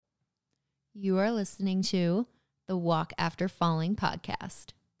You are listening to the Walk After Falling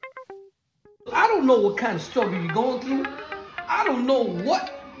podcast. I don't know what kind of struggle you're going through. I don't know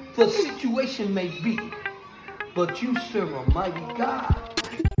what the situation may be, but you serve a mighty God.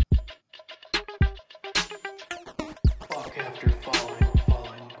 Walk after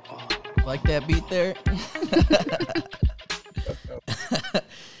falling. Like that beat there?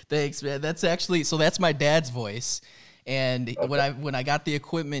 Thanks, man. That's actually, so that's my dad's voice. And Okay. when I got the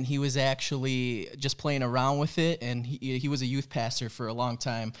equipment, he was actually just playing around with it, and he was a youth pastor for a long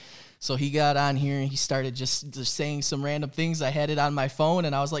time. So he got on here and he started just saying some random things. I had it on my phone,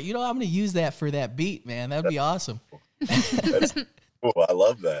 and I was like, I'm going to use that for that beat, man. That'd be awesome. That's cool. I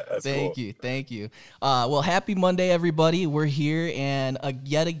love that. That's Thank cool. you. Thank you. Well, happy Monday, everybody. We're here, and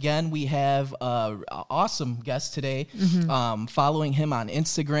yet again, we have an awesome guest today. Following him on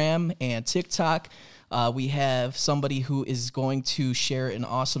Instagram and TikTok, we have somebody who is going to share an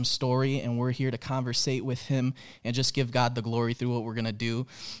awesome story, and we're here to conversate with him and just give God the glory through what we're going to do.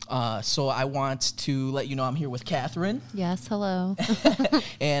 So I want to let you know I'm here with Catherine, Yes, hello.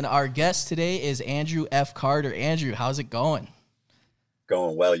 and our guest today is Andrew F. Carter. Andrew, how's it going?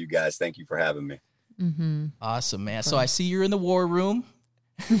 Going well, you guys. Thank you for having me. Awesome, man. So I see you're in the war room.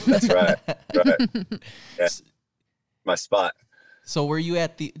 That's right. Right. Yeah. My spot. So where you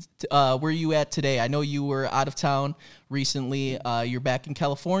at today? I know you were out of town recently. You're back in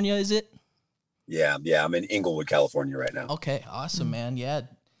California, is it? Yeah. I'm in Inglewood, California right now. Okay, awesome, man. Yeah.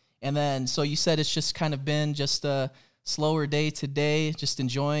 And then, so you said it's just kind of been just a slower day today, just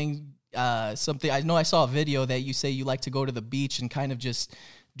enjoying something. I know I saw a video that you say you like to go to the beach and kind of just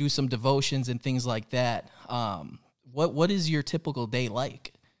do some devotions and things like that. What is your typical day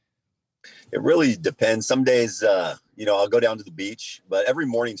like? It really depends. Some days, I'll go down to the beach, but every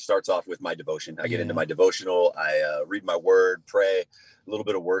morning starts off with my devotion. I get into my devotional. I read my word, pray, a little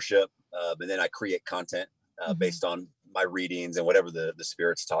bit of worship, and then I create content based on my readings and whatever the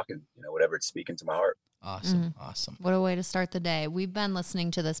Spirit's talking, whatever it's speaking to my heart. Awesome. Awesome. What a way to start the day. We've been listening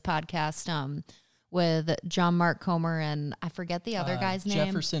to this podcast with John Mark Comer and I forget the other guy's name.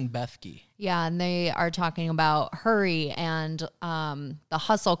 Jefferson Bethke. Yeah, and they are talking about hurry and the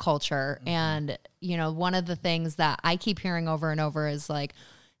hustle culture. And, one of the things that I keep hearing over and over is like,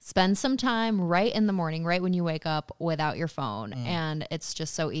 spend some time right in the morning, right when you wake up without your phone. And it's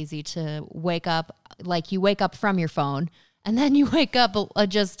just so easy to wake up, like you wake up from your phone and then you wake up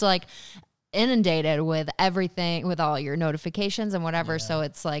just like inundated with everything, with all your notifications and whatever. So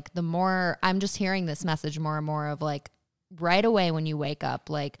it's like the more I'm just hearing this message more and more of like right away when you wake up,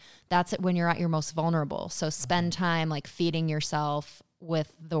 like that's when you're at your most vulnerable. So spend time like feeding yourself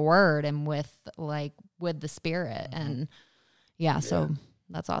with the word and with the Spirit. And so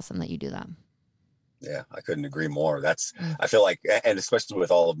that's awesome that you do that. Yeah, I couldn't agree more. I feel like, and especially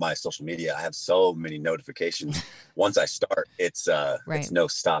with all of my social media, I have so many notifications. Once I start, it's no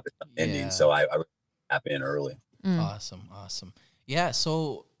stop, it's not ending. So I tap in early. Awesome. Yeah.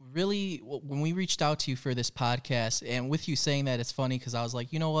 So really, when we reached out to you for this podcast, and with you saying that, it's funny because I was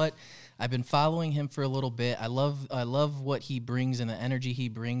like, you know what? I've been following him for a little bit. I love what he brings and the energy he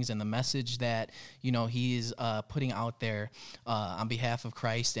brings and the message that, he is putting out there on behalf of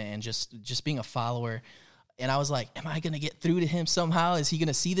Christ and just being a follower. And I was like, am I going to get through to him somehow? Is he going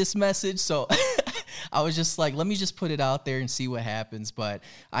to see this message? So I was just like, let me just put it out there and see what happens. But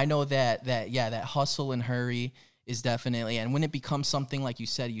I know that hustle and hurry is definitely, and when it becomes something like you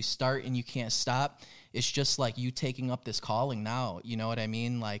said, you start and you can't stop, it's just like you taking up this calling now. You know what I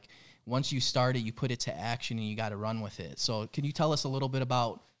mean? Like once you start it, you put it to action and you got to run with it. So can you tell us a little bit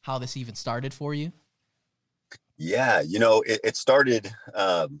about how this even started for you? Yeah, it started,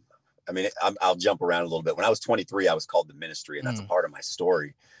 I'll jump around a little bit. When I was 23, I was called to ministry, and that's a part of my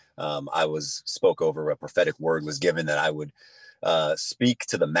story. I spoke over a prophetic word was given that I would speak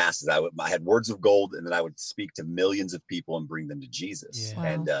to the masses. I had words of gold, and then I would speak to millions of people and bring them to Jesus. Yeah.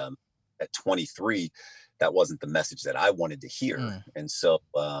 And at 23, that wasn't the message that I wanted to hear. And so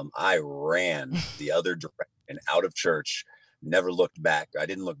I ran the other direction out of church, never looked back. I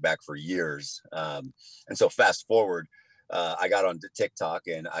didn't look back for years. And so fast forward, I got onto TikTok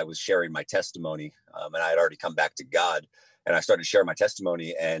and I was sharing my testimony, and I had already come back to God. And I started sharing my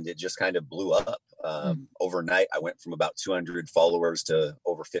testimony, and it just kind of blew up. Overnight, I went from about 200 followers to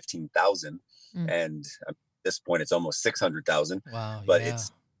over 15,000. And at this point, it's almost 600,000. Wow. But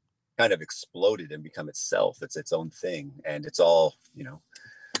it's kind of exploded and become itself. It's its own thing. And it's all,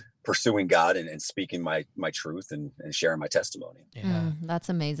 pursuing God and speaking my truth and sharing my testimony. Yeah. That's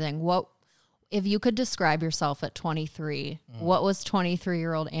amazing. What, if you could describe yourself at 23, what was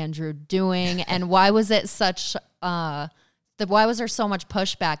 23-year-old Andrew doing, and why was it such Why was there so much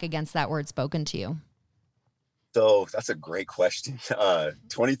pushback against that word spoken to you? So that's a great question.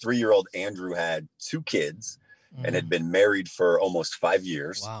 23-year-old Andrew had 2 kids and had been married for almost 5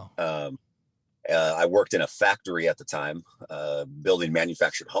 years. Wow. I worked in a factory at the time, building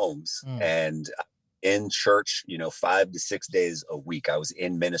manufactured homes, and in church, 5 to 6 days a week. I was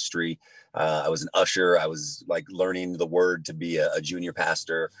in ministry. I was an usher. I was like learning the word to be a junior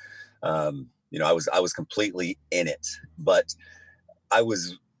pastor. I was completely in it, but I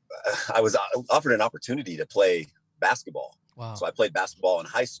was offered an opportunity to play basketball. Wow. So I played basketball in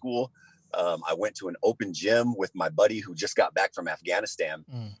high school. I went to an open gym with my buddy who just got back from Afghanistan,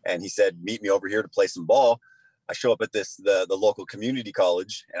 and he said, "Meet me over here to play some ball." I show up at the local community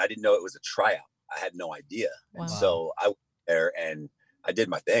college, and I didn't know it was a tryout. I had no idea. Wow. And so I went there and I did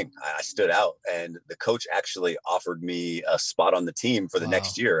my thing. I stood out, and the coach actually offered me a spot on the team for the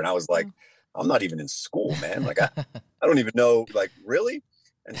next year. And I was like, I'm not even in school, man. Like, I don't even know, like, really?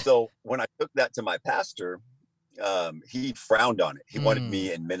 And so when I took that to my pastor, he frowned on it. He wanted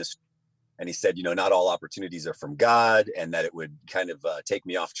me in ministry. And he said, not all opportunities are from God, and that it would kind of take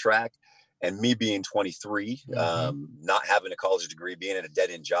me off track. And me being 23, not having a college degree, being in a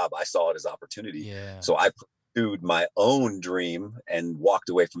dead-end job, I saw it as opportunity. Yeah. So I pursued my own dream and walked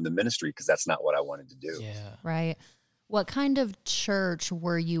away from the ministry because that's not what I wanted to do. Yeah. Right. What kind of church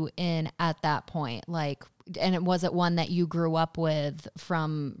were you in at that point? Like, and was it one that you grew up with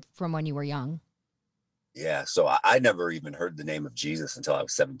from when you were young? Yeah. So I never even heard the name of Jesus until I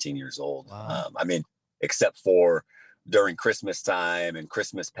was 17 years old. Wow. Except for during Christmas time and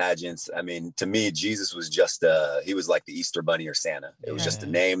Christmas pageants. To me, Jesus was just, he was like the Easter Bunny or Santa. It was just a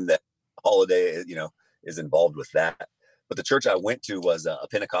name that holiday, is involved with that. But the church I went to was a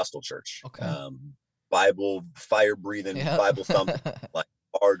Pentecostal church. Okay. Bible, fire breathing, Bible thumping, like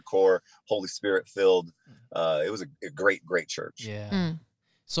hardcore, Holy Spirit filled. It was a great, great church. Yeah.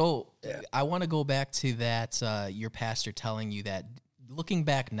 So I want to go back to that, your pastor telling you that, looking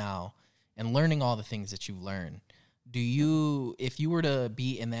back now and learning all the things that you've learned, if you were to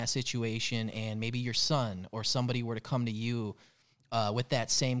be in that situation and maybe your son or somebody were to come to you with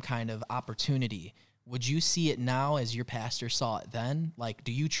that same kind of opportunity, would you see it now as your pastor saw it then? Like,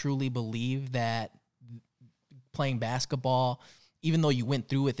 do you truly believe that playing basketball, even though you went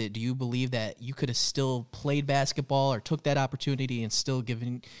through with it, do you believe that you could have still played basketball or took that opportunity and still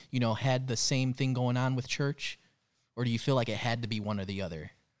had the same thing going on with church? Or do you feel like it had to be one or the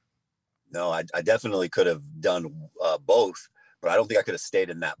other? No, I definitely could have done both, but I don't think I could have stayed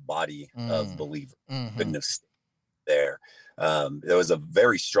in that body of believer. Couldn't have stayed there. There was a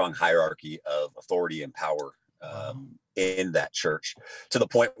very strong hierarchy of authority and power in that church, to the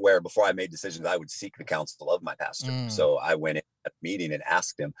point where before I made decisions, I would seek the counsel of my pastor. So I went in at a meeting and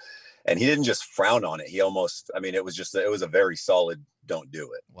asked him, and he didn't just frown on it. He almost, it was a very solid, don't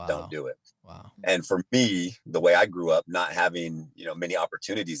do it. Wow. Don't do it. Wow. And for me, the way I grew up, not having, many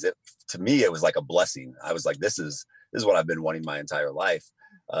opportunities, to me, it was like a blessing. I was like, this is what I've been wanting my entire life.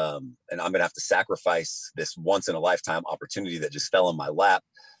 And I'm going to have to sacrifice this once in a lifetime opportunity that just fell in my lap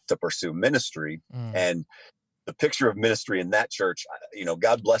to pursue ministry. And the picture of ministry in that church,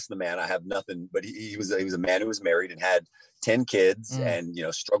 God bless the man. I have nothing, but he was a man who was married and had 10 kids and,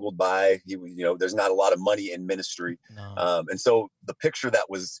 struggled there's not a lot of money in ministry. No. And so the picture that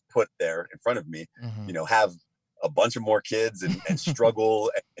was put there in front of me, have a bunch of more kids and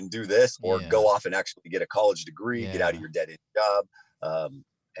struggle and do this, or go off and actually get a college degree, get out of your dead-end job.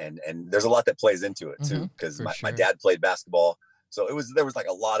 And there's a lot that plays into it too, because my dad played basketball. So there was like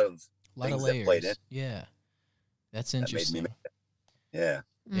a lot of things that played in. Yeah. That's interesting. Yeah.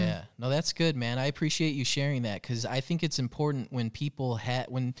 Yeah. No, that's good, man. I appreciate you sharing that, because I think it's important when people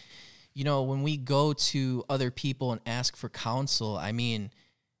when we go to other people and ask for counsel,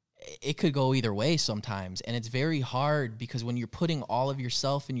 it could go either way sometimes. And it's very hard, because when you're putting all of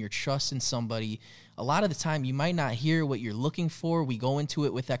yourself and your trust in somebody, a lot of the time you might not hear what you're looking for. We go into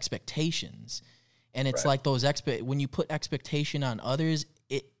it with expectations. And it's like those when you put expectation on others,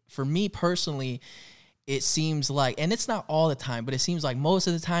 for me personally, it seems like, and it's not all the time, but it seems like most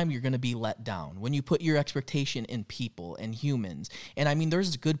of the time you're going to be let down when you put your expectation in people and humans. And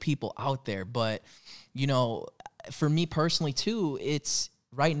there's good people out there, but for me personally too, it's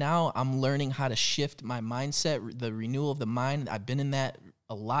right now I'm learning how to shift my mindset, the renewal of the mind. I've been in that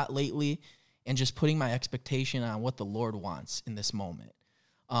a lot lately, and just putting my expectation on what the Lord wants in this moment.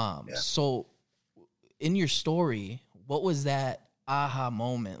 So in your story, what was that aha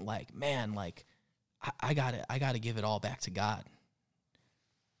moment? Like, man, like, I gotta give it all back to God.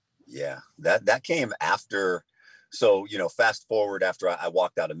 Yeah, that came after So, fast forward after I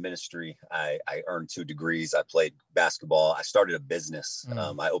walked out of ministry, I earned 2 degrees. I played basketball. I started a business.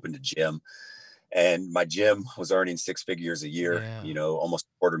 I opened a gym, and my gym was earning 6 figures a year, almost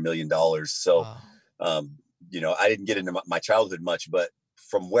 $250,000. So, Wow. I didn't get into my childhood much, but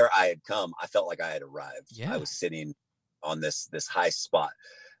from where I had come, I felt like I had arrived. Yeah. I was sitting on this high spot,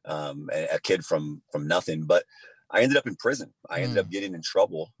 a kid from nothing, but I ended up in prison. I ended up getting in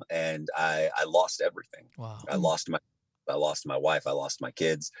trouble, and I lost everything. Wow. I lost my wife. I lost my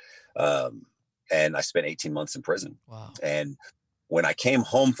kids. And I spent 18 months in prison. Wow. And when I came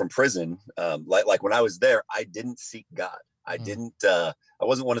home from prison, like when I was there, I didn't seek God. I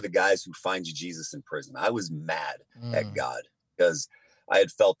wasn't one of the guys who finds Jesus in prison. I was mad at God because I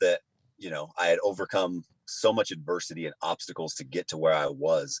had felt that, I had overcome so much adversity and obstacles to get to where I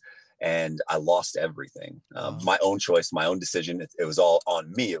was. And I lost everything. My own choice, my own decision. It was all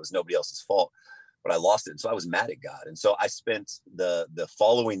on me. It was nobody else's fault, but I lost it. And so I was mad at God. And so I spent the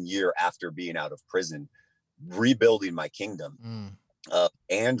following year after being out of prison, rebuilding my kingdom,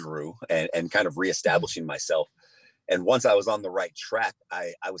 Andrew, and kind of reestablishing myself. And once I was on the right track,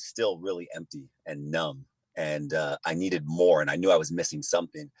 I was still really empty and numb, and I needed more. And I knew I was missing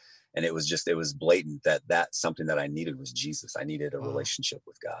something. And it was blatant that something that I needed was Jesus. I needed a relationship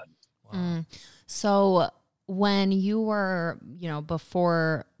with God. Wow. So when you were,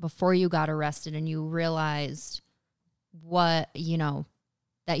 before you got arrested and you realized what,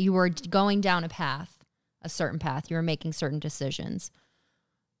 that you were going down a certain path, you were making certain decisions.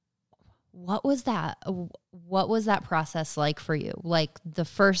 What was that process like for you? Like the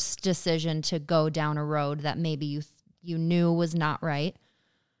first decision to go down a road that maybe you knew was not right.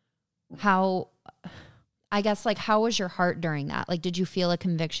 How was your heart during that? Like, did you feel a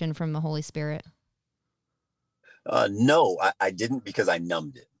conviction from the Holy Spirit? No, I didn't, because I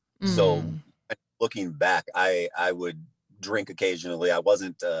numbed it. So looking back, I would drink occasionally. I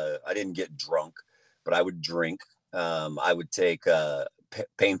didn't get drunk, but I would drink. I would take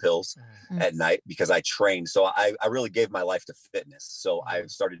pain pills at night because I trained. So I really gave my life to fitness. So I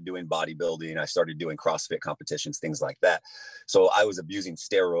started doing bodybuilding. I started doing CrossFit competitions, things like that. So I was abusing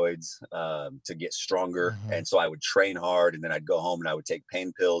steroids to get stronger. And so I would train hard, and then I'd go home and I would take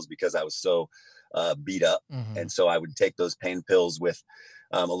pain pills because I was so beat up. And so I would take those pain pills with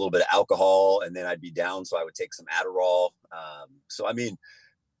a little bit of alcohol, and then I'd be down. So I would take some Adderall. So, I mean,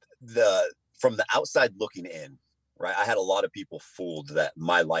 from the outside looking in, right, I had a lot of people fooled that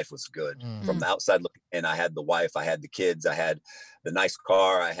my life was good. From the outside looking in, I had the wife, I had the kids, I had the nice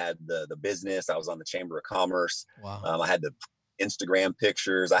car, I had the business, I was on the Chamber of Commerce. Wow. I had the Instagram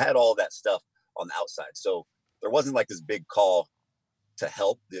pictures, I had all that stuff on the outside. So there wasn't like this big call to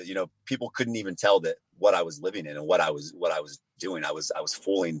help. People couldn't even tell that what I was living in and what I was doing. I was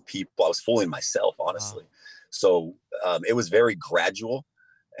fooling people. I was fooling myself, honestly. Wow. So it was very gradual.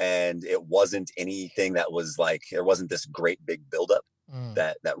 And it wasn't anything that was like, there wasn't this great big buildup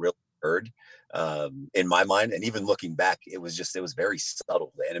that really occurred in my mind. And even looking back, it was very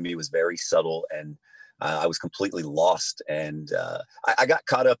subtle. The enemy was very subtle, and I was completely lost. And I got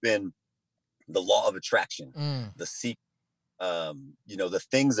caught up in the law of attraction, the seek, the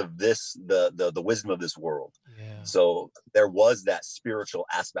things of this, the wisdom of this world. Yeah. So there was that spiritual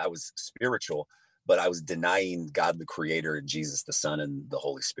aspect. I was spiritual, but I was denying God, the creator, and Jesus, the Son, and the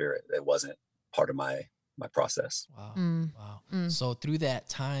Holy Spirit. It wasn't part of my process. Wow. Wow. So through that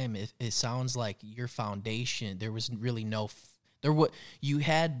time, it sounds like your foundation, there was really you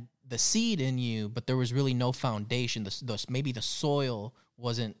had the seed in you, but there was really no foundation. Maybe the soil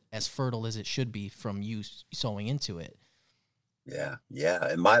wasn't as fertile as it should be from you sowing into it. Yeah. Yeah.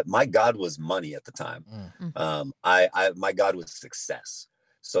 And my God was money at the time. My God was success.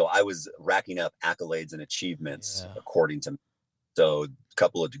 So I was racking up accolades and achievements according to me. So a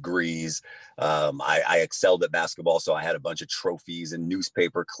couple of degrees. I excelled at basketball. So I had a bunch of trophies and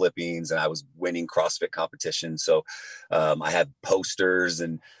newspaper clippings, and I was winning CrossFit competitions. So I had posters,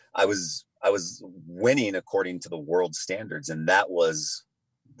 and I was winning according to the world standards. And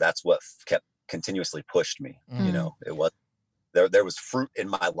that's what kept continuously pushed me. It was, there was fruit in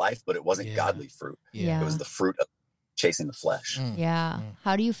my life, but it wasn't godly fruit. It was the fruit of chasing the flesh.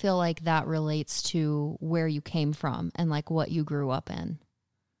 How do you feel like that relates to where you came from and like what you grew up in?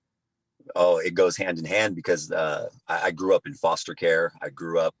 Oh, it goes hand in hand, because I grew up in foster care. I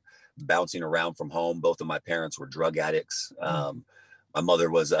grew up bouncing around from home. Both of my parents were drug addicts. My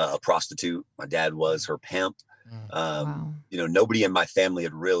mother was a prostitute. My dad was her pimp. Nobody in my family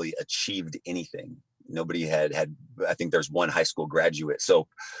had really achieved anything. Nobody had, I think there's one high school graduate. So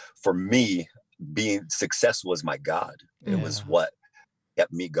for me, being success was my God. It was what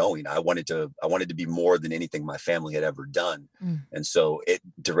kept me going. I wanted to be more than anything my family had ever done. And so it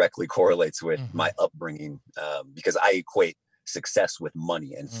directly correlates with my upbringing, because I equate success with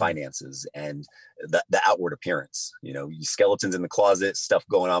money and finances and the outward appearance, skeletons in the closet, stuff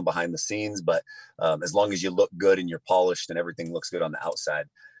going on behind the scenes. But as long as you look good and you're polished and everything looks good on the outside,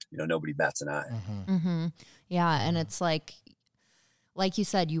 nobody bats an eye. Yeah. And it's like you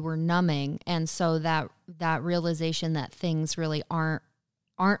said, you were numbing. And so that realization that things really aren't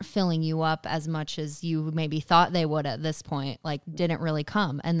filling you up as much as you maybe thought they would at this point, like didn't really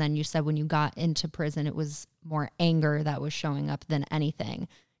come. And then you said when you got into prison, it was more anger that was showing up than anything.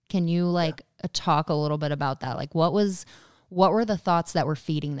 Can you talk a little bit about that? Like what were the thoughts that were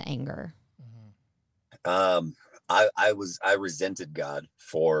feeding the anger? I resented God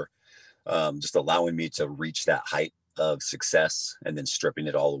for just allowing me to reach that height of success and then stripping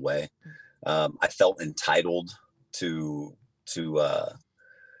it all away. I felt entitled to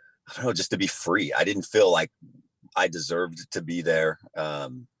I don't know, just to be free. I didn't feel like I deserved to be there.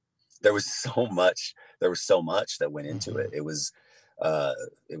 There was so much that went into it. It was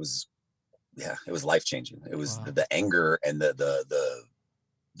life-changing. It was the anger and the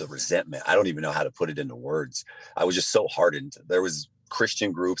resentment. I don't even know how to put it into words. I was just so hardened. There was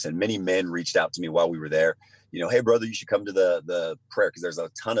Christian groups and many men reached out to me while we were there. Hey brother, you should come to the prayer, because there's a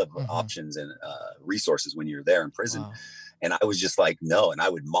ton of options and resources when you're there in prison. Wow. And I was just like, no. And I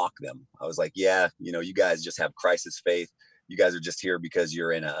would mock them. I was like, yeah, you guys just have crisis faith. You guys are just here because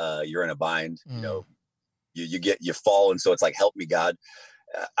you're in a bind. You fall. And so it's like, help me, God.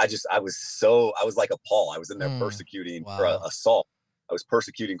 I was like a Paul. I was in there persecuting for assault. I was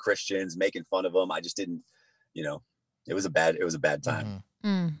persecuting Christians, making fun of them. I just didn't, it was a bad time.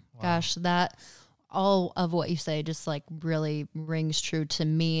 Wow. Gosh, that all of what you say just like really rings true to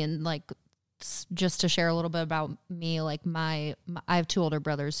me. And like, just to share a little bit about me, like I have two older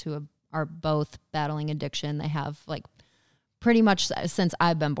brothers who are both battling addiction. They have like pretty much since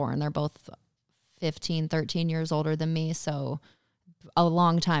I've been born, they're both 15, 13 years older than me. So a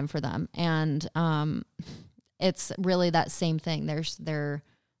long time for them. And, it's really that same thing. They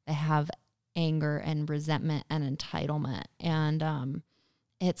have anger and resentment and entitlement. And,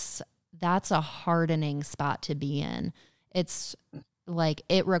 that's a hardening spot to be in. It's like,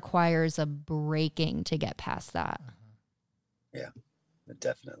 it requires a breaking to get past that. Yeah,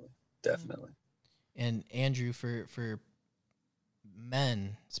 definitely. And Andrew, for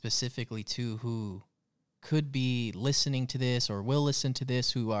men specifically too, who could be listening to this or will listen to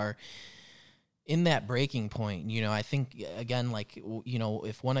this, who are in that breaking point, I think again, like,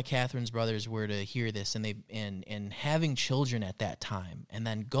 if one of Catherine's brothers were to hear this and and having children at that time, and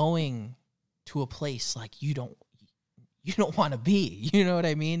then going to a place like you don't want to be, you know what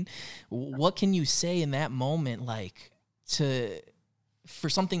I mean? What can you say in that moment, like for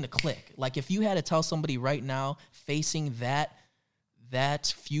something to click? Like if you had to tell somebody right now facing that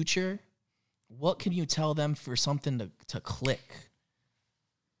future, what can you tell them for something to click?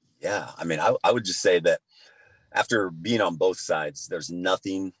 Yeah. I mean, I would just say that after being on both sides, there's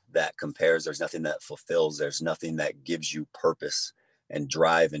nothing that compares. There's nothing that fulfills. There's nothing that gives you purpose and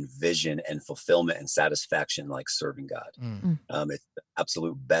drive and vision and fulfillment and satisfaction like serving God. It's the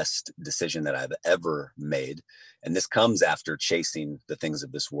absolute best decision that I've ever made. And this comes after chasing the things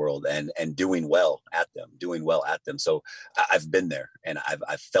of this world and doing well at them. So I've been there and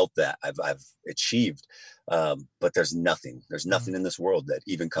I've felt that I've achieved. But there's nothing in this world that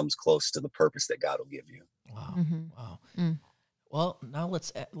even comes close to the purpose that God will give you. Wow. Wow. Well, now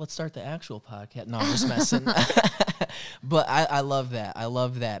let's start the actual podcast. No, I'm just messing. But I love that. I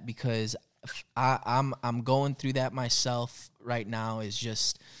love that because I'm going through that myself right now. Is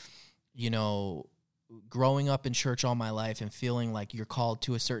just, growing up in church all my life and feeling like you're called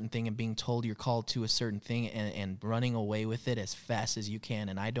to a certain thing and being told you're called to a certain thing and running away with it as fast as you can.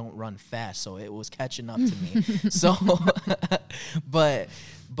 And I don't run fast, so it was catching up to me. So, but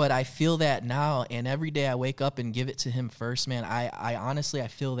I feel that now, and every day I wake up and give it to him first, man. I honestly, I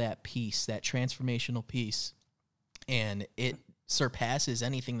feel that peace, that transformational peace, and it surpasses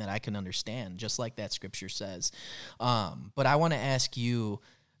anything that I can understand, just like that scripture says. But I want to ask you,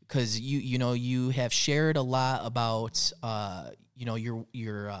 because you have shared a lot about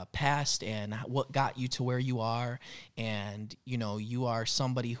your past and what got you to where you are, and you are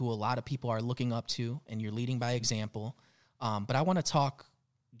somebody who a lot of people are looking up to, and you're leading by example. But I want to talk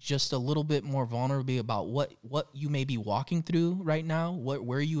just a little bit more vulnerably about what you may be walking through right now,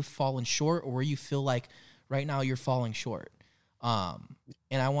 where you've fallen short, or where you feel like right now you're falling short. And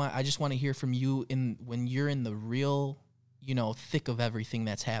I just want to hear from you when you're in the real thick of everything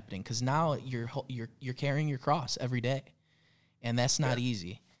that's happening, because now you're carrying your cross every day, and that's not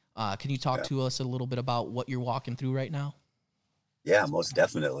easy. Can you talk to us a little bit about what you're walking through right now? Yeah, most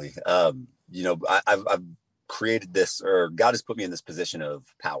definitely. I've created this, or God has put me in this position of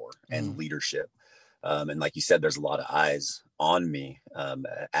power and leadership. And like you said, there's a lot of eyes on me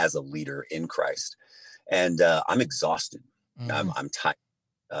as a leader in Christ. And I'm exhausted. I'm tired.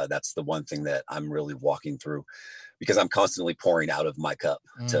 That's the one thing that I'm really walking through, because I'm constantly pouring out of my cup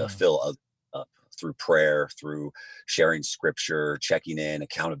to fill others up through prayer, through sharing scripture, checking in,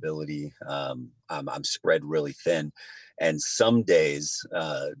 accountability. I'm spread really thin. And some days,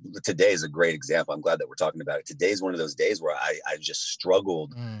 today is a great example. I'm glad that we're talking about it. Today is one of those days where I just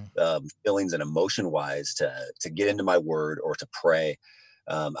struggled feelings and emotion wise to get into my word or to pray.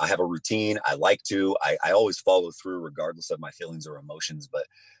 I have a routine. I always follow through regardless of my feelings or emotions, but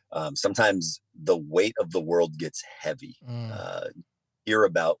sometimes the weight of the world gets heavy. Hear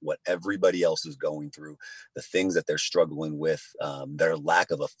about what everybody else is going through, the things that they're struggling with, their lack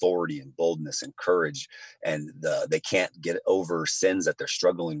of authority and boldness and courage, and they can't get over sins that they're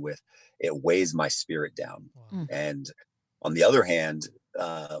struggling with. It weighs my spirit down. Wow. And on the other hand,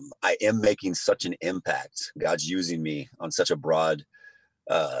 I am making such an impact. God's using me on such a broad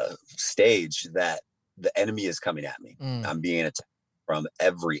stage that the enemy is coming at me. I'm being attacked from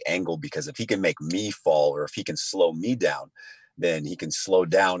every angle, because if he can make me fall, or if he can slow me down, then he can slow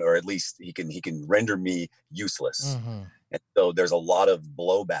down, or at least he can render me useless. And so there's a lot of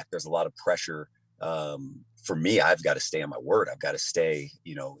blowback. There's a lot of pressure. For me, I've got to stay on my word. I've got to stay,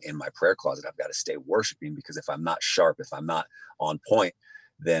 in my prayer closet. I've got to stay worshiping, because if I'm not sharp, if I'm not on point,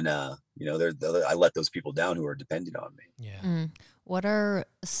 then, I let those people down who are dependent on me. Yeah. What are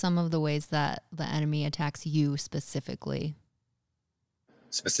some of the ways that the enemy attacks you specifically?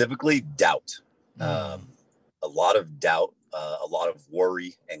 Specifically, doubt. A lot of doubt, a lot of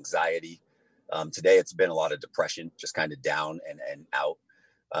worry, anxiety. Today, it's been a lot of depression, just kind of down and out.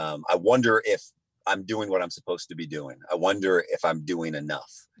 I wonder if I'm doing what I'm supposed to be doing. I wonder if I'm doing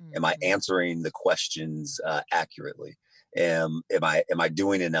enough. Am I answering the questions accurately? Am I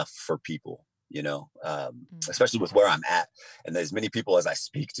doing enough for people? Especially with where I'm at, and as many people as I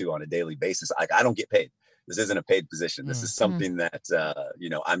speak to on a daily basis, I don't get paid. This isn't a paid position. This is something that,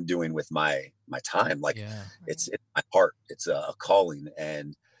 I'm doing with my time. It's my heart. It's a calling.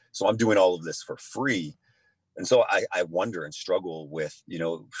 And so I'm doing all of this for free. And so I wonder and struggle with,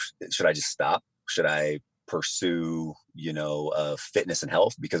 should I just stop? Should I pursue, fitness and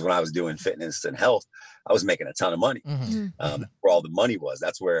health? Because when I was doing fitness and health, I was making a ton of money. Where all the money was,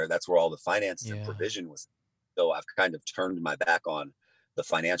 that's where all the finances and provision was. So I've kind of turned my back on the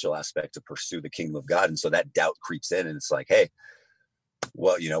financial aspect to pursue the kingdom of God. And so that doubt creeps in, and it's like, hey,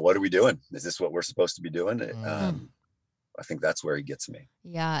 well, what are we doing? Is this what we're supposed to be doing? I think that's where he gets me.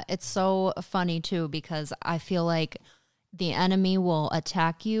 Yeah. It's so funny too, because I feel like the enemy will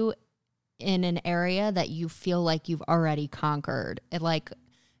attack you in an area that you feel like you've already conquered.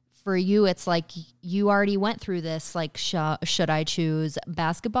 For you, it's like you already went through this, like, should I choose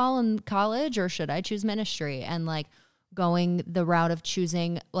basketball in college or should I choose ministry? And going the route of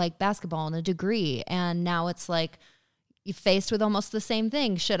choosing basketball and a degree. And now it's like you're faced with almost the same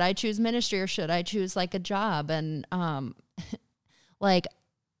thing. Should I choose ministry or should I choose a job? And I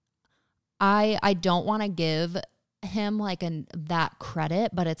don't want to give him that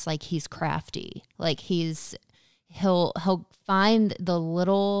credit, but it's like he's crafty. He'll find the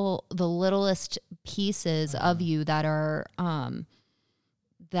littlest pieces of you that are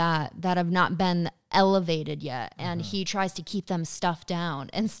that have not been elevated yet, and he tries to keep them stuffed down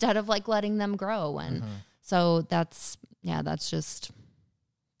instead of letting them grow. And so that's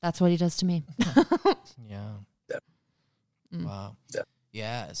what he does to me. Wow.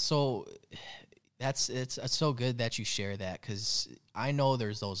 Yeah. So it's so good that you share that, because I know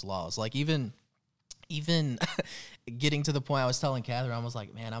there's those laws. Even getting to the point I was telling Catherine, I was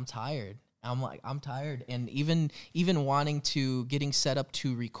like, man, I'm tired. I'm tired. And even wanting to getting set up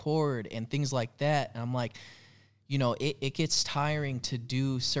to record and things like that. And I'm like, it gets tiring to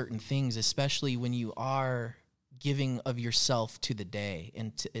do certain things, especially when you are giving of yourself to the day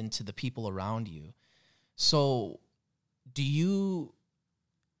and to the people around you. So do you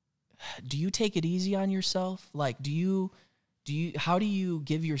take it easy on yourself? How do you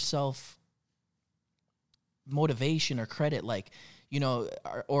give yourself motivation or credit?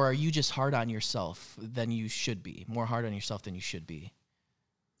 Or are you just hard on yourself than you should be? More hard on yourself than you should be?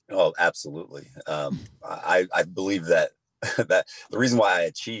 Oh, absolutely. I believe that that the reason why I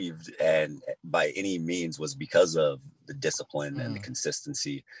achieved and by any means was because of the discipline and the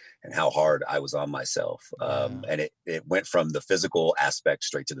consistency and how hard I was on myself. And it went from the physical aspect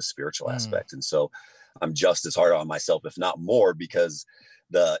straight to the spiritual aspect. And so I'm just as hard on myself, if not more, because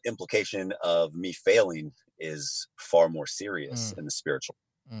the implication of me failing is far more serious in the spiritual,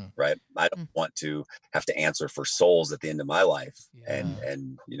 right? I don't want to have to answer for souls at the end of my life.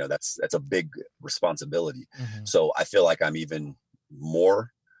 And, you know, that's a big responsibility. So I feel like I'm even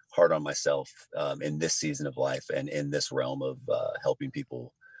more hard on myself in this season of life and in this realm of helping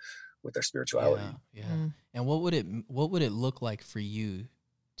people with their spirituality. And what would it look like for you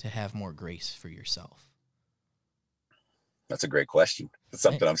to have more grace for yourself? That's a great question. It's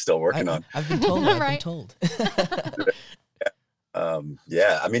something I'm still working on. I've been told. I've been told.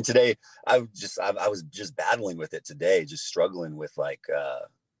 I mean, today I was just battling with it today, just struggling with like,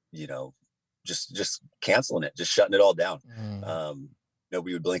 you know, just canceling it, just shutting it all down.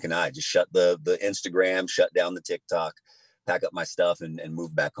 Nobody would blink an eye. Just shut the Instagram, shut down the TikTok, pack up my stuff and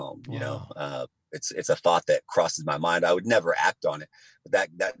move back home. You know, it's a thought that crosses my mind. I would never act on it, but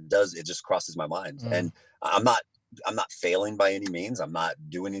it just crosses my mind. And I'm not failing by any means. I'm not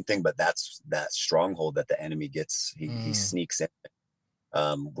doing anything, but that's that stronghold that the enemy gets. He sneaks in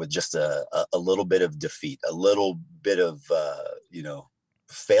with just a little bit of defeat, a little bit of, you know,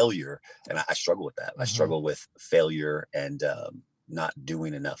 failure. And I struggle with that. I struggle with failure and not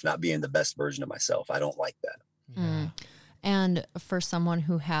doing enough, not being the best version of myself. I don't like that. And for someone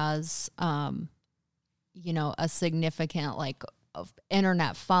who has, you know, a significant of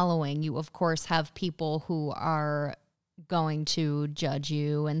internet following, you of course have people who are going to judge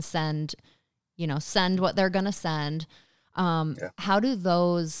you and send what they're going to send. How do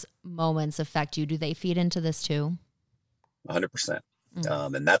those moments affect you? Do they feed into this too? 100%.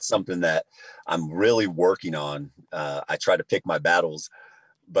 And that's something that I'm really working on. I try to pick my battles,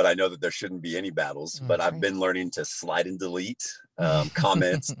 but I know that there shouldn't be any battles, but I've been learning to slide and delete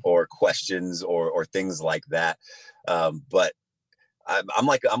comments or questions or things like that. But I'm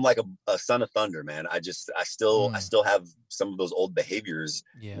like a son of thunder, man. I still have some of those old behaviors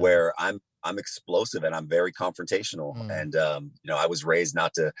where I'm explosive and I'm very confrontational. And, you know, I was raised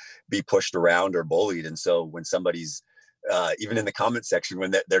not to be pushed around or bullied. And so when somebody's, even in the comment section,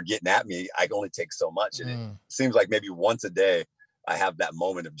 when they're getting at me, I can only take so much. And it seems like maybe once a day I have that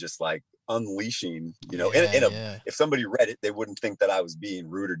moment of just like unleashing, you know, if somebody read it, they wouldn't think that I was being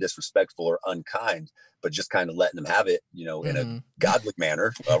rude or disrespectful or unkind, but just kind of letting them have it, you know, in a godly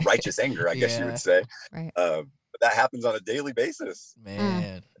manner, righteous anger, I guess you would say. Right. But that happens on a daily basis.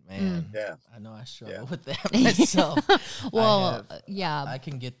 Man. Yeah. I know I struggle with that myself. Well, I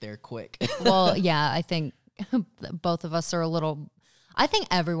can get there quick. Well, yeah, I think both of us are I think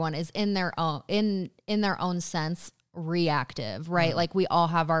everyone is in their own, in their own sense, reactive, right? Like we all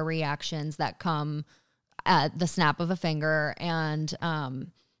have our reactions that come at the snap of a finger. And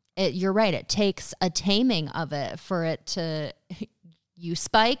you're right. It takes a taming of it for it to, you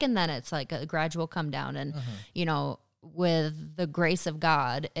spike and then it's like a gradual come down. And, you know, with the grace of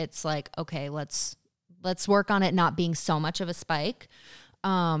God, it's like, okay, let's work on it not being so much of a spike.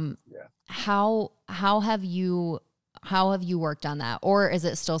 How have you worked on that? Or is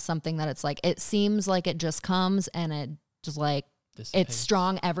it still something that it's like, it seems like it just comes and it just like, it's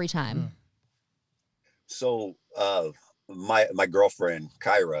strong every time? So, my girlfriend,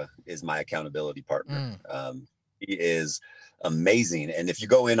 Kyra, is my accountability partner. She is amazing. And if you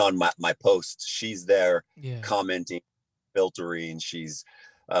go in on my posts, she's there commenting, filtering. She's,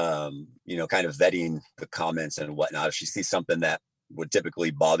 you know, kind of vetting the comments and whatnot. If she sees something that would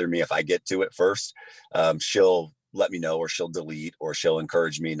typically bother me, if I get to it first, she'll let me know, or she'll delete, or she'll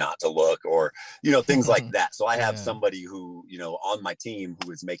encourage me not to look, or, you know, things like that. So I have somebody who, you know, on my team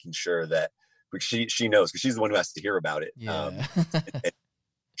who is making sure that she knows, because she's the one who has to hear about it. And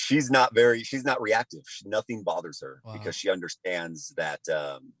she's not reactive. Nothing bothers her because she understands that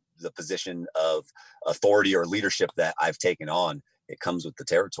the position of authority or leadership that I've taken on, it comes with the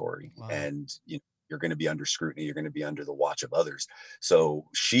territory. And, you know, you're going to be under scrutiny. You're going to be under the watch of others. So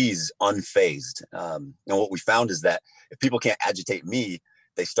she's unfazed. And what we found is that if people can't agitate me,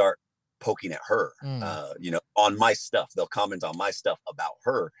 they start poking at her, you know, on my stuff. They'll comment on my stuff about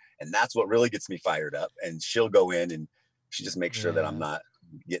her. And that's what really gets me fired up. And she'll go in and she just makes sure that I'm not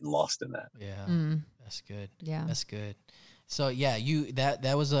getting lost in that. Yeah. That's good. Yeah. That's good. So yeah,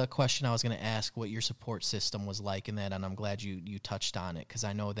 that was a question I was going to ask, what your support system was like in that, and I'm glad you touched on it, because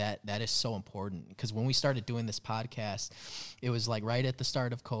I know that is so important. Because when we started doing this podcast, it was like right at the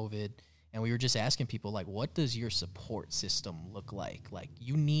start of COVID, and we were just asking people, like, what does your support system look like? Like,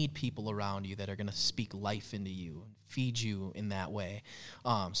 you need people around you that are going to speak life into you, feed you in that way.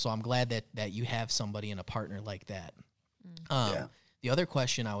 So I'm glad that you have somebody and a partner like that. Yeah. The other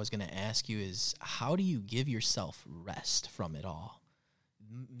question I was going to ask you is, how do you give yourself rest from it all?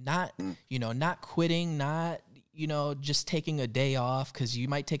 Not, not quitting, not, just taking a day off, because you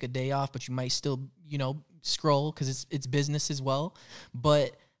might take a day off, but you might still, scroll because it's business as well.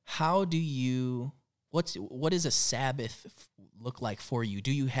 But how do you, what does a Sabbath look like for you?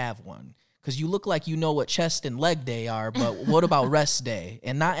 Do you have one? Because you look like you know what chest and leg day are, but what about rest day?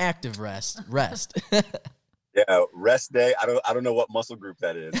 And not active rest. Yeah, rest day. I don't know what muscle group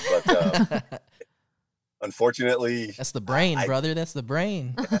that is, but unfortunately, that's the brain, brother. That's the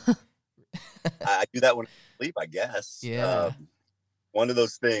brain. I do that when I sleep, I guess. Yeah. One of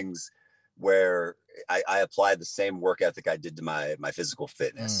those things where I apply the same work ethic I did to my physical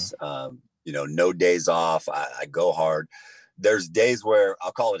fitness. No days off. I go hard. There's days where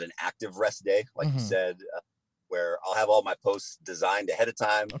I'll call it an active rest day, like you said, where I'll have all my posts designed ahead of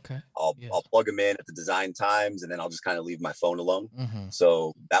time. Okay. I'll plug them in at the design times, and then I'll just kind of leave my phone alone.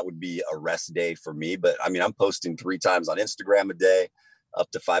 So that would be a rest day for me. But I mean, I'm posting 3 times on Instagram a day, up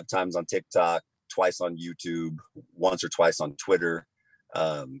to 5 times on TikTok, twice on YouTube, once or twice on Twitter.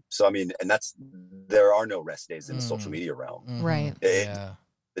 So I mean, and there are no rest days in the social media realm. Right.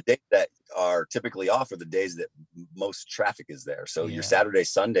 The days that are typically off are the days that most traffic is there. So your Saturday,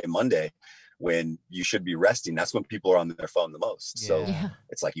 Sunday, Monday, when you should be resting, that's when people are on their phone the most. So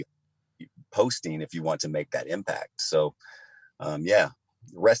it's like you posting if you want to make that impact. So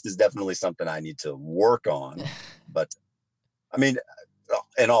rest is definitely something I need to work on. But I mean,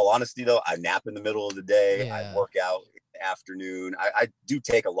 in all honesty though, I nap in the middle of the day. I work out in the afternoon. I do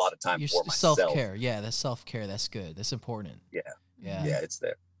take a lot of time for myself. Self-care. Yeah, that's self-care. That's good. That's important. Yeah, it's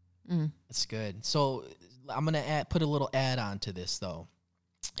there. That's good. So I'm going to put a little add on to this though.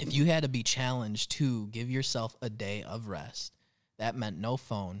 If you had to be challenged to give yourself a day of rest, that meant no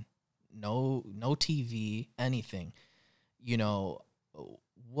phone, no TV, anything,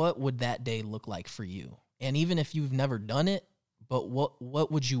 what would that day look like for you? And even if you've never done it, but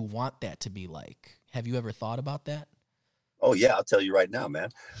what would you want that to be like? Have you ever thought about that? Oh yeah, I'll tell you right now, man.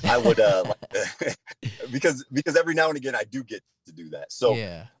 I would because every now and again I do get to do that. So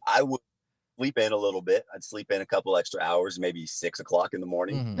I would sleep in a little bit. I'd sleep in a couple extra hours, maybe 6 o'clock in the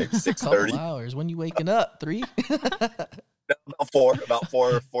morning, maybe 6:30. Hours. When you waking up? 3? About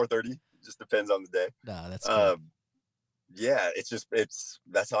 4:30. Just depends on the day. Nah, that's good.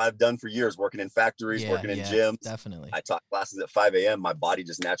 That's how I've done for years, working in factories, working in gyms. Definitely. I taught classes at 5 a.m. My body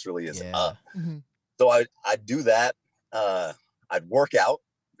just naturally is up. So I'd do that. I'd work out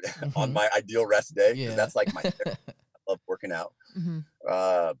on my ideal rest day, because that's like my I love working out.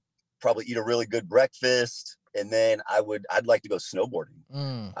 Probably eat a really good breakfast, and then I'd like to go snowboarding.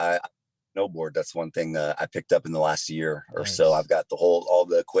 I snowboard. That's one thing I picked up in the last year or so. I've got all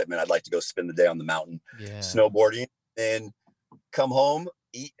the equipment. I'd like to go spend the day on the mountain snowboarding, then come home,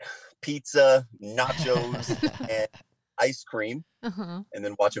 eat pizza, nachos, and ice cream, and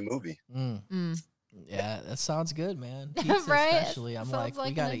then watch a movie. Yeah, that sounds good, man. Pizza right? Especially. I'm like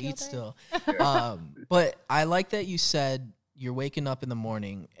we gotta eat day. still. But I like that you said you're waking up in the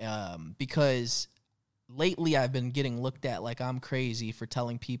morning, because lately I've been getting looked at like I'm crazy for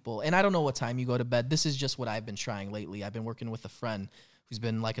telling people, and I don't know what time you go to bed. This is just what I've been trying lately. I've been working with a friend who's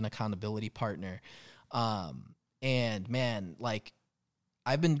been like an accountability partner. And man, like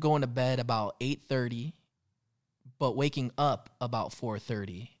I've been going to bed about 8:30, but waking up about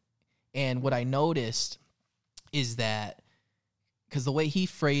 4:30. And what I noticed is that, because the way he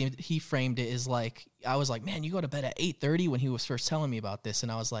framed it is like, I was like, man, you go to bed at 8:30 when he was first telling me about this.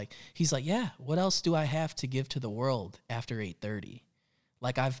 And I was like, he's like, yeah, what else do I have to give to the world after 8:30?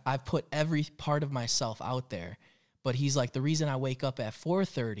 Like I've put every part of myself out there. But he's like, the reason I wake up at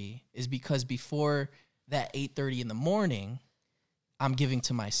 4:30 is because before that 8:30 in the morning, I'm giving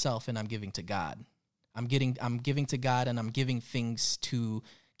to myself and I'm giving to God. I'm giving to God, and I'm giving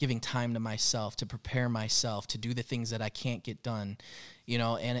time to myself, to prepare myself, to do the things that I can't get done,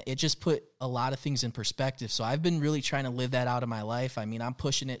 and it just put a lot of things in perspective. So I've been really trying to live that out of my life. I mean, I'm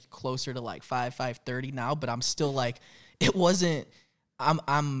pushing it closer to like 5:30 now, but I'm still like,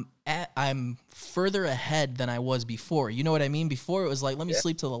 I'm further ahead than I was before. You know what I mean? Before it was like, let me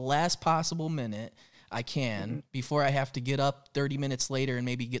sleep till the last possible minute I can before I have to get up 30 minutes later and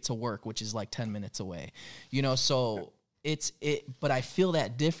maybe get to work, which is like 10 minutes away, so but I feel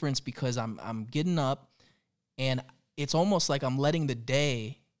that difference because I'm getting up, and it's almost like I'm letting the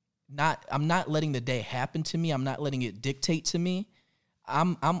day I'm not letting the day happen to me. I'm not letting it dictate to me.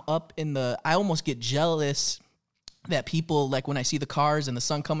 I'm up I almost get jealous that people, like when I see the cars and the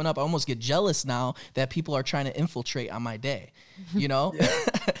sun coming up, I almost get jealous now that people are trying to infiltrate on my day, you know? Yeah.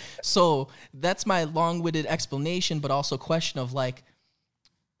 So that's my long-winded explanation, but also question of like,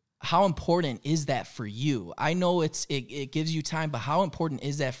 how important is that for you? I know it gives you time, but how important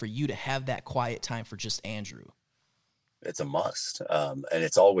is that for you to have that quiet time for just Andrew? It's a must. And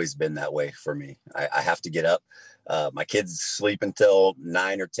it's always been that way for me. I have to get up. My kids sleep until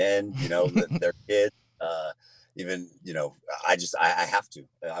 9 or 10, you know, they're kids. Even, you know, I have to.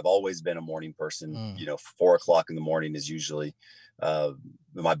 I've always been a morning person. You know, 4 o'clock in the morning is usually,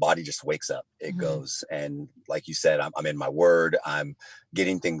 my body just wakes up. It goes. And like you said, I'm in my word. I'm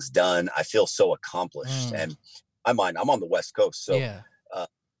getting things done. I feel so accomplished. And I'm on the West Coast. So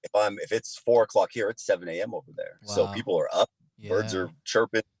if it's 4 o'clock here, it's 7 a.m. over there. Wow. So people are up, birds are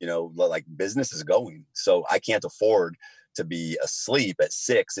chirping, you know, like business is going. So I can't afford to be asleep at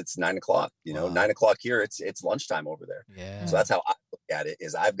 6. It's 9 o'clock, you know, 9 o'clock here. It's lunchtime over there. Yeah. So that's how I look at it,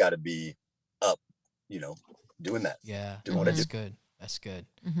 is I've got to be up, you know, doing that. Yeah. Doing what I do. That's good. That's good.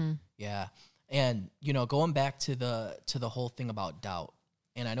 Yeah. And, you know, going back to the whole thing about doubt,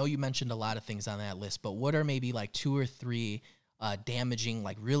 and I know you mentioned a lot of things on that list, but what are maybe like 2 or 3 damaging,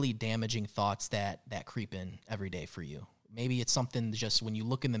 like really damaging thoughts that creep in every day for you? Maybe it's something just when you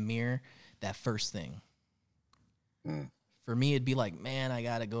look in the mirror, that first thing. For me, it'd be like, man, I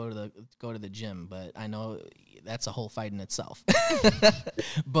gotta go to the gym, but I know that's a whole fight in itself.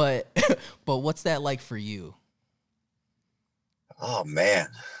 but what's that like for you? Oh man,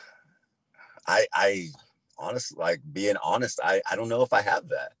 I honestly, like being honest, I don't know if I have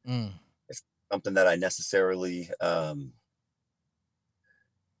that. It's something that I necessarily,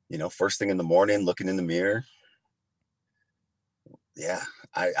 you know, first thing in the morning, looking in the mirror. Yeah,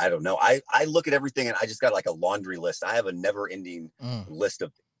 I don't know. I look at everything and I just got like a laundry list. I have a never ending list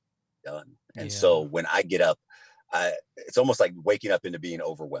of things done. And so when I get up, it's almost like waking up into being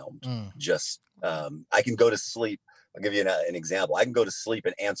overwhelmed. Just, I can go to sleep. I'll give you an example. I can go to sleep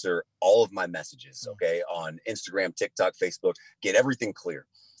and answer all of my messages, okay, on Instagram, TikTok, Facebook, get everything clear.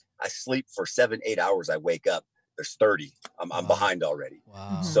 I sleep for 7-8 hours. I wake up, there's 30. I'm behind already.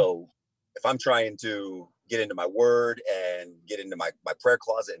 Wow. So if I'm trying to get into my word and get into my prayer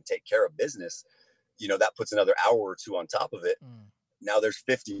closet and take care of business, you know, that puts another hour or 2 on top of it. Now there's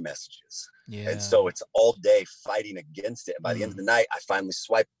 50 messages. Yeah. And so it's all day fighting against it. And by the end of the night, I finally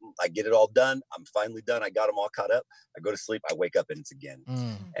swipe, I get it all done. I'm finally done. I got them all caught up. I go to sleep. I wake up and it's again.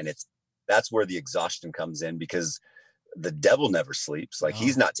 And that's where the exhaustion comes in, because the devil never sleeps. Like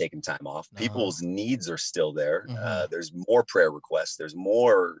he's not taking time off. People's needs are still there. There's more prayer requests. There's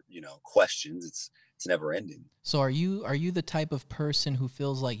more, you know, questions. It's never ending. So are you the type of person who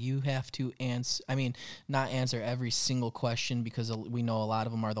feels like you have to not answer every single question, because we know a lot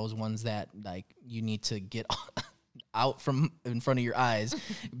of them are those ones that like you need to get out from in front of your eyes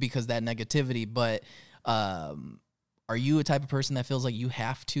because that negativity, but are you a type of person that feels like you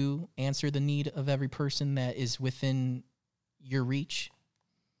have to answer the need of every person that is within your reach?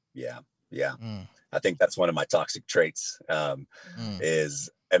 Yeah. I think that's one of my toxic traits, is,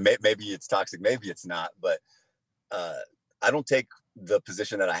 and maybe it's toxic, maybe it's not, but I don't take the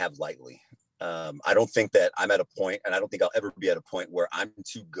position that I have lightly. I don't think that I'm at a point, and I don't think I'll ever be at a point where I'm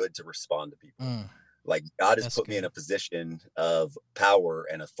too good to respond to people. Like God has put me in a position of power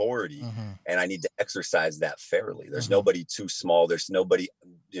and authority, and I need to exercise that fairly. There's nobody too small. There's nobody,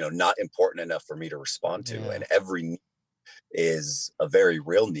 you know, not important enough for me to respond to. And every need is a very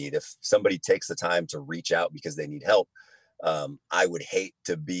real need. If somebody takes the time to reach out because they need help, I would hate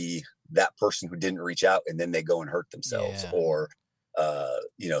to be that person who didn't reach out and then they go and hurt themselves, or,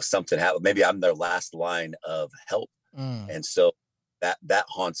 you know, something happened. Maybe I'm their last line of help. And so that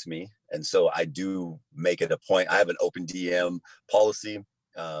haunts me. And so I do make it a point. I have an open DM policy.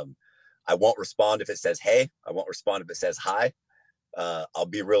 I won't respond if it says, hey. I won't respond if it says hi. I'll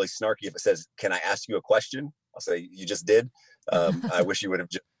be really snarky if it says, can I ask you a question? I'll say, you just did. I wish you would have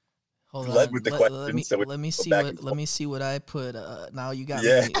just led with the question. Let me see what I put. Now you got me.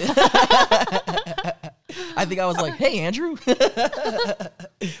 I think I was like, hey, Andrew.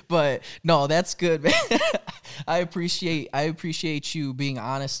 But no, that's good, man. I appreciate you being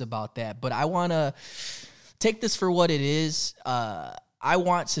honest about that. But I want to take this for what it is. I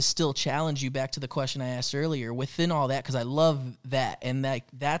want to still challenge you back to the question I asked earlier within all that, because I love that. And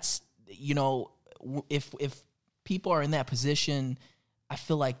that's, you know, if people are in that position, I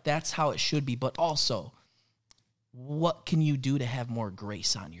feel like that's how it should be. But also, what can you do to have more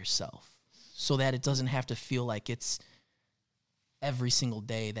grace on yourself so that it doesn't have to feel like it's every single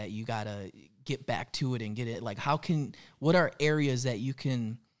day that you got to get back to it and get it? Like, what are areas that you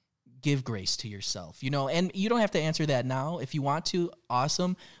can give grace to yourself, and you don't have to answer that now. If you want to,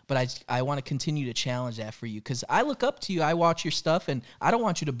 awesome. But I want to continue to challenge that for you, because I look up to you. I watch your stuff, and I don't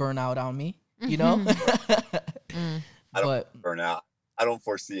want you to burn out on me, I don't burn out. I don't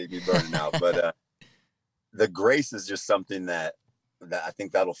foresee me burning out, but the grace is just something that I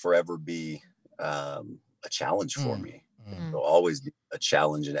think that'll forever be a challenge for me. It'll always be a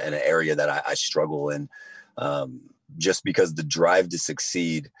challenge in an area that I struggle in, just because the drive to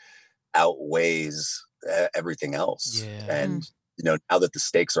succeed outweighs everything else. And now that the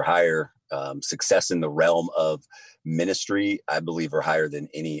stakes are higher, success in the realm of ministry, I believe, are higher than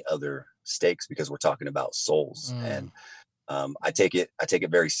any other stakes, because we're talking about souls. And I take it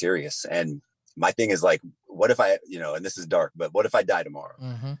very serious. And my thing is, like, what if I, and this is dark, but what if I die tomorrow?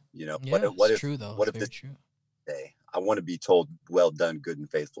 What if true, though. What if this day I want to be told, well done, good and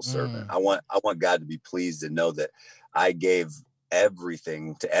faithful servant. I want God to be pleased and know that I gave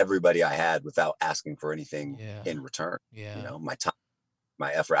everything to everybody I had without asking for anything in return. My time,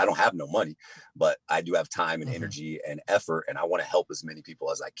 my effort. I don't have no money, but I do have time and energy and effort, and I want to help as many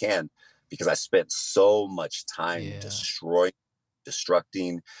people as I can, because I spent so much time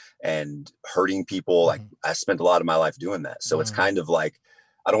destructing and hurting people. Like, I spent a lot of my life doing that. So it's kind of like,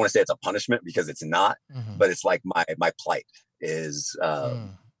 I don't want to say it's a punishment, because it's not, but it's like my plight is,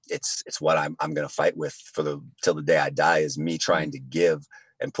 it's what I'm going to fight with till the day I die, is me trying to give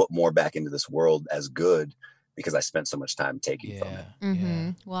and put more back into this world as good, because I spent so much time taking from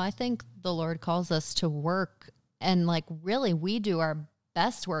it. Well, I think the Lord calls us to work, and like, really, we do our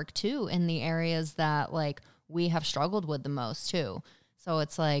best work too in the areas that, like, we have struggled with the most too. So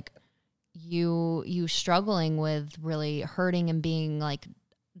it's like you struggling with really hurting and being like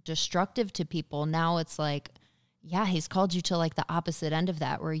destructive to people. Now it's like, yeah, he's called you to like the opposite end of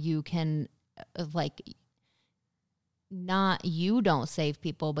that, where you can like, not, you don't save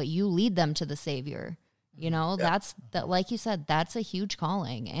people, but you lead them to the Savior. That's that, like you said, that's a huge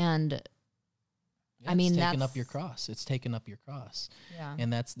calling. And I mean, it's taking up your cross. It's taking up your cross. Yeah.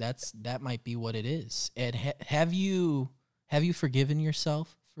 And that might be what it is. And have you forgiven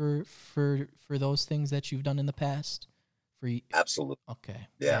yourself for those things that you've done in the past? Absolutely. Okay.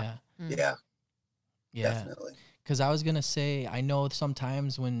 Yeah. Definitely. Because I was going to say, I know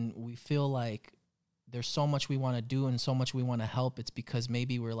sometimes when we feel like there's so much we want to do and so much we want to help, it's because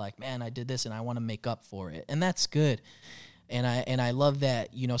maybe we're like, man, I did this and I want to make up for it. And that's good. And I love that,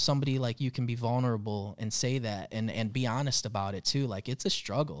 somebody like you can be vulnerable and say that and be honest about it too. Like, it's a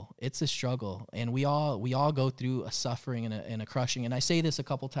struggle. And we all go through a suffering and a crushing. And I say this a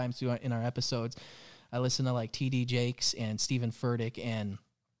couple times too in our episodes. I listen to like T.D. Jakes and Stephen Furtick, and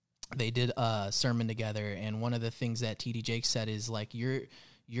they did a sermon together. And one of the things that T.D. Jakes said is like, your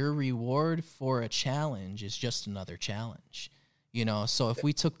reward for a challenge is just another challenge. So if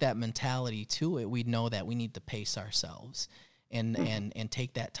we took that mentality to it, we'd know that we need to pace ourselves and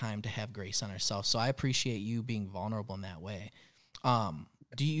take that time to have grace on ourselves. So I appreciate you being vulnerable in that way.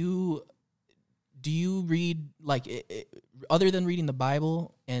 Do you read, like, other than reading the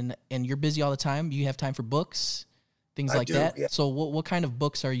Bible, and you're busy all the time, do you have time for books, things like that? Yeah. So what kind of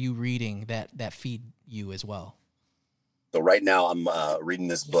books are you reading that feed you as well? So right now I'm reading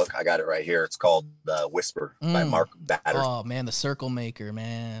this book. I got it right here. It's called Whisper by Mark Batterson. Oh man, the Circle Maker,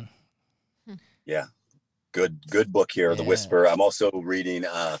 man. Yeah, good book here. Yeah. The Whisper. I'm also reading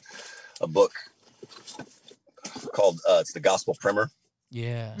a book called it's the Gospel Primer.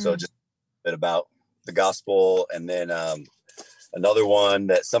 Yeah. So just a bit about the gospel, and then another one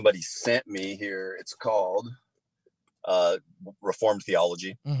that somebody sent me here. It's called Reformed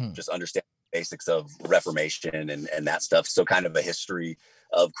Theology. Just understand basics of Reformation and that stuff. So kind of a history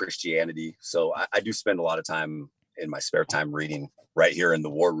of Christianity. So I do spend a lot of time in my spare time reading right here in the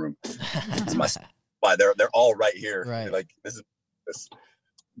war room. They're all right here. Right. Like this is.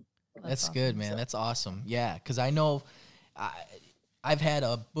 That's good, man. That's awesome. Yeah. Cause I know I had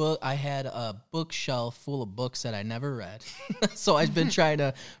a bookshelf full of books that I never read. So I've been trying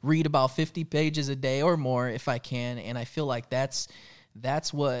to read about 50 pages a day or more if I can. And I feel like that's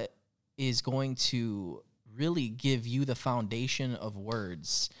what is going to really give you the foundation of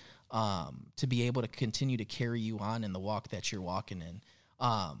words to be able to continue to carry you on in the walk that you're walking in.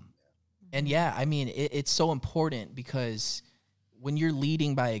 And yeah, I mean, it's so important, because when you're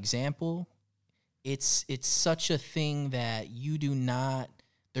leading by example, it's such a thing that you do not,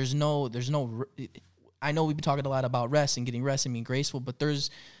 there's no, I know we've been talking a lot about rest and getting rest and being graceful, but there's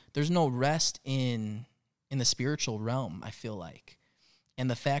no rest in the spiritual realm, I feel like. And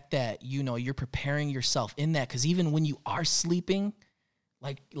the fact that, you're preparing yourself in that, because even when you are sleeping,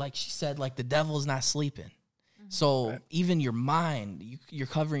 like she said, like the devil is not sleeping. So even your mind, you're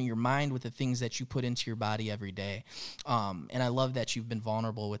covering your mind with the things that you put into your body every day. And I love that you've been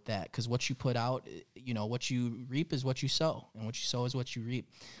vulnerable with that, because what you put out, what you reap is what you sow, and what you sow is what you reap.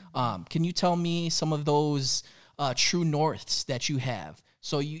 Can you tell me some of those true norths that you have?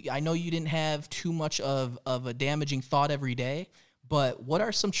 So I know you didn't have too much of a damaging thought every day, but what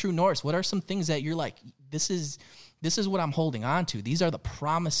are some true norths? What are some things that you're like, this is what I'm holding on to. These are the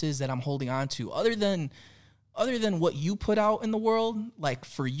promises that I'm holding on to, other than what you put out in the world, like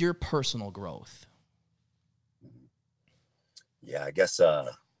for your personal growth? Yeah, I guess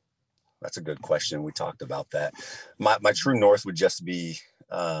that's a good question. We talked about that. My true north would just be,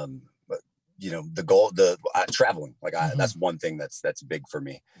 the goal, traveling. Like that's one thing that's big for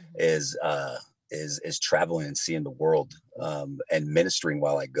me, is traveling and seeing the world, and ministering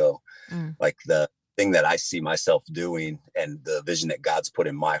while I go. Like the thing that I see myself doing, and the vision that God's put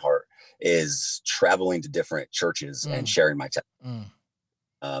in my heart, is traveling to different churches and sharing my testimony,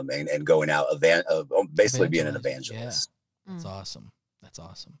 and going out, basically being an evangelist. Yeah. That's awesome. That's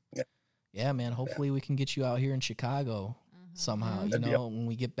awesome. Yeah, man. Hopefully we can get you out here in Chicago somehow. When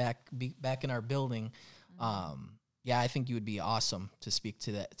we get back in our building. I think you would be awesome to speak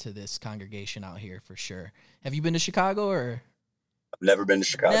to this congregation out here for sure. Have you been to Chicago, or? I've never been to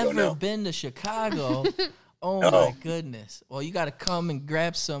Chicago. Never been to Chicago. Oh my goodness. Well, you got to come and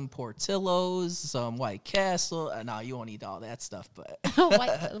grab some Portillo's, some White Castle. No, you won't eat all that stuff, but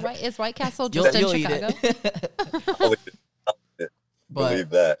is White Castle just in Chicago? Believe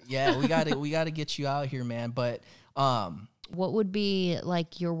that. Yeah, we got to get you out here, man. But what would be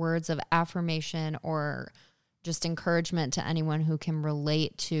like your words of affirmation or just encouragement to anyone who can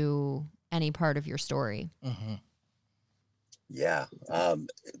relate to any part of your story? Yeah.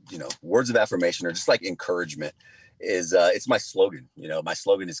 Words of affirmation, or just like encouragement, is it's my slogan. My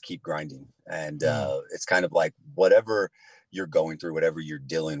slogan is keep grinding. And it's kind of like, whatever you're going through, whatever you're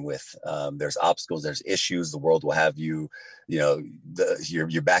dealing with, there's obstacles, there's issues. The world will have you,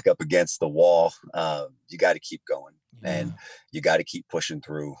 you're back up against the wall. You got to keep going, and you got to keep pushing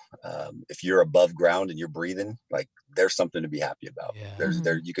through. If you're above ground and you're breathing, like, there's something to be happy about.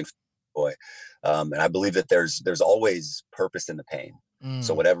 You can joy. And I believe that there's always purpose in the pain.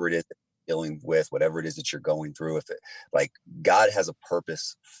 So whatever it is that you're dealing with, whatever it is that you're going through, God has a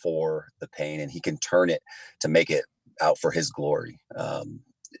purpose for the pain, and he can turn it to make it out for his glory.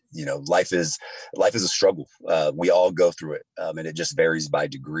 Life is a struggle. We all go through it, and it just varies by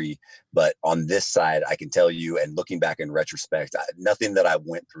degree. But on this side, I can tell you, and looking back in retrospect, nothing that I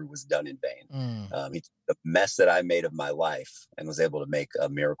went through was done in vain. The mess that I made of my life, and was able to make a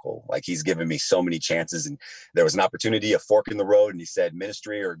miracle. Like, he's given me so many chances, and there was an opportunity, a fork in the road, and he said,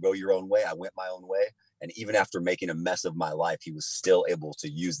 ministry or go your own way. I went my own way. And even after making a mess of my life, he was still able to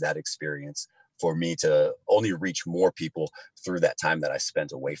use that experience for me to only reach more people through that time that I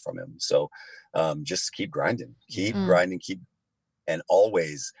spent away from him. So just keep grinding, and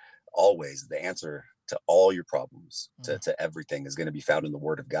always the answer to all your problems, to everything, is going to be found in the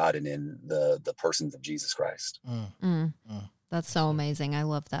Word of God and in the persons of Jesus Christ. That's so amazing. I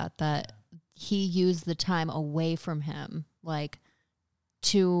love that he used the time away from him, like,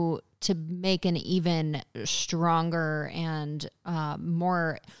 to make an even stronger and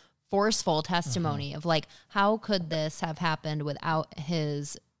more forceful testimony of, like, how could this have happened without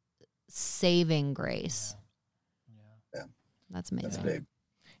his saving grace? Yeah. That's amazing. That's big.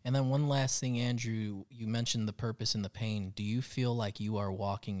 And then one last thing, Andrew, you mentioned the purpose and the pain. Do you feel like you are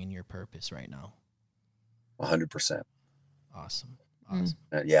walking in your purpose right now? 100%. Awesome.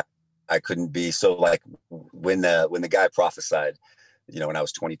 Yeah, I couldn't be. So, like, when the guy prophesied, when I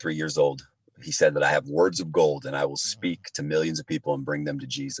was 23 years old, he said that I have words of gold, and I will speak to millions of people and bring them to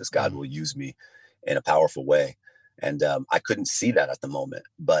Jesus. God will use me in a powerful way. And I couldn't see that at the moment.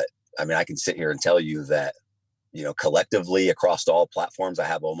 But I mean, I can sit here and tell you that, collectively across all platforms, I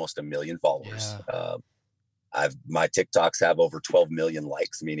have almost 1 million followers. My TikToks have over 12 million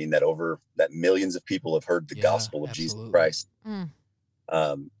likes, meaning that millions of people have heard the gospel of Jesus Christ.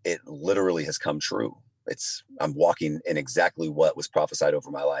 It literally has come true. I'm walking in exactly what was prophesied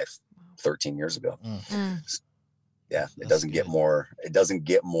over my life 13 years ago. Yeah, it doesn't get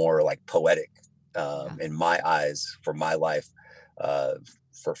more like poetic in my eyes for my life,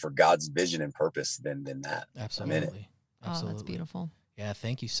 for God's vision and purpose than that. Absolutely. Oh, that's beautiful. Yeah,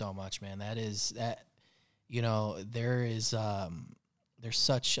 thank you so much, man. There's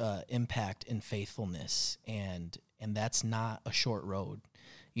such impact in faithfulness, and that's not a short road.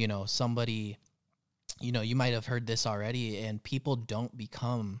 Somebody, you might have heard this already, and people don't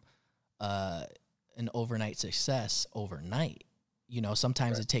become an overnight success overnight.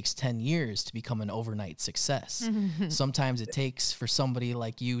 sometimes it takes 10 years to become an overnight success. Sometimes it takes for somebody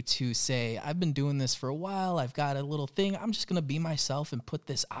like you to say, I've been doing this for a while. I've got a little thing. I'm just going to be myself and put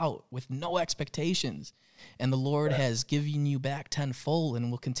this out with no expectations. And the Lord has given you back tenfold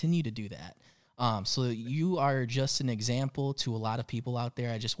and will continue to do that. So you are just an example to a lot of people out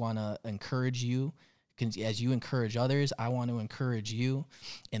there. I just want to encourage you. As you encourage others, I want to encourage you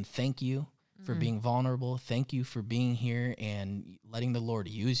and thank you for being vulnerable. Thank you for being here and letting the Lord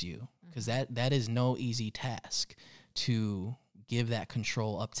use you, because that is no easy task to give that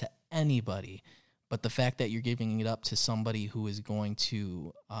control up to anybody. But the fact that you're giving it up to somebody who is going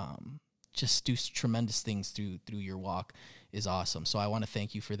to just do tremendous things through your walk is awesome. So I want to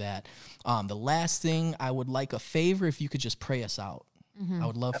thank you for that. The last thing, I would like a favor if you could just pray us out. I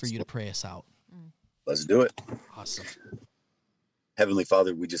would love for you to pray us out. Let's do it. Awesome. Heavenly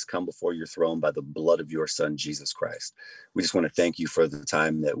Father, we just come before your throne by the blood of your Son, Jesus Christ. We just want to thank you for the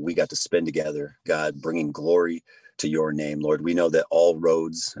time that we got to spend together, God, bringing glory to your name, Lord. We know that all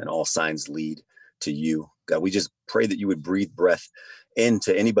roads and all signs lead to you. God, we just pray that you would breathe breath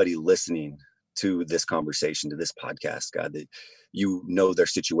into anybody listening to this conversation, to this podcast, God, that you know their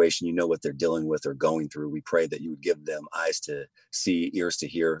situation, you know what they're dealing with or going through. We pray that you would give them eyes to see, ears to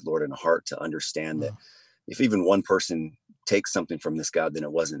hear, Lord, and a heart to understand that if even one person takes something from this, God, then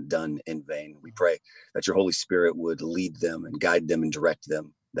it wasn't done in vain. We pray that your Holy Spirit would lead them and guide them and direct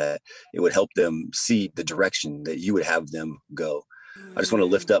them, that it would help them see the direction that you would have them go. I just want to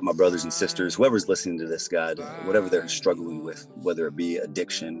lift up my brothers and sisters, whoever's listening to this, God, whatever they're struggling with, whether it be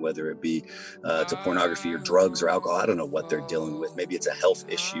addiction, whether it be to pornography or drugs or alcohol. I don't know what they're dealing with. Maybe it's a health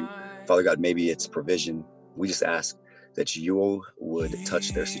issue. Father God, maybe it's provision. We just ask that you would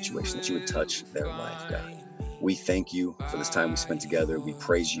touch their situation, that you would touch their life, God. We thank you for this time we spent together. We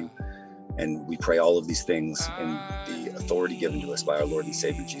praise you, and we pray all of these things in the authority given to us by our Lord and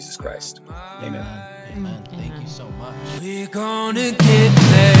Savior, Jesus Christ. Amen. Amen. Thank you so much. We're gonna get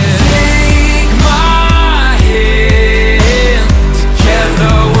there. Take my hand.